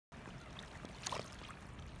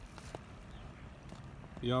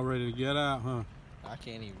Y'all ready to get out, huh? I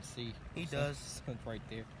can't even see. He does. Sun's right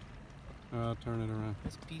there. I'll turn it around.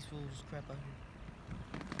 It's peaceful as crap out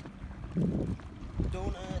here.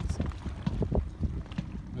 Donuts.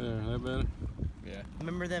 There, that better? Yeah.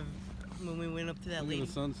 Remember that when we went up to that Look lady? at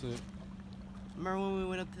the sunset. Remember when we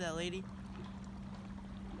went up to that lady?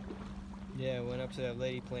 Yeah, I went up to that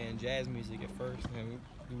lady playing jazz music at first, and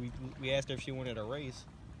we asked her if she wanted a race,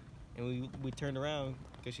 and we turned around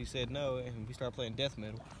because she said no, and we started playing death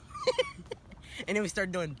metal. And then we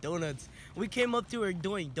started doing donuts. We came up to her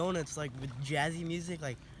doing donuts like with jazzy music,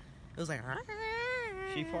 like it was like.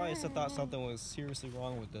 She probably still thought something was seriously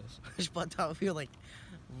wrong with us. She thought we were like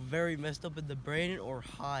very messed up in the brain or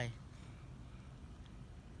high.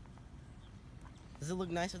 Does it look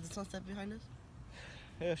nice with the sunset behind us?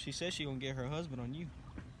 Yeah, she said she gonna get her husband on you.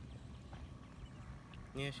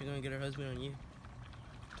 Yeah, she's gonna get her husband on you.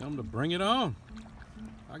 Tell him to bring it on.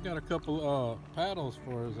 I got a couple paddles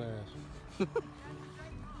for his ass.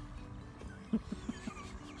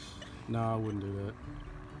 No, I wouldn't do that.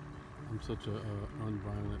 I'm such a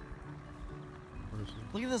unviolent person.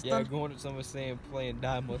 Look at this. Yeah, going to someone saying playing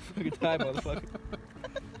die motherfucker, die motherfucker.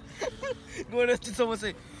 Going up to someone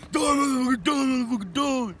saying, "Die motherfucker, die motherfucker,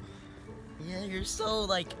 die." Yeah, you're so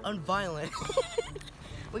like unviolent.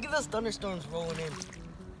 Look at those thunderstorms rolling in.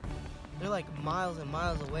 They're like miles and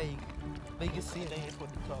miles away, but you can see it. That's what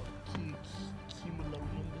they call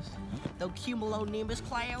cumulonimbus. Those cumulonimbus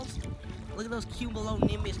clouds. Look at those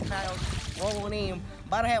cumulonimbus clouds rolling in.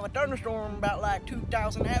 About to have a thunderstorm about like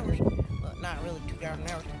 2,000 hours. Well, not really 2,000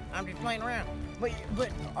 hours. I'm just playing around. But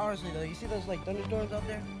honestly though, you see those like thunderstorms out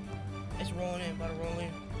there? It's rolling in, about to roll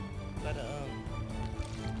in. About to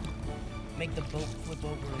make the boat flip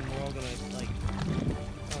over, and we're all gonna like.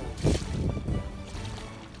 Oh.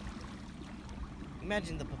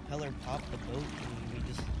 Imagine the propeller popped the boat. And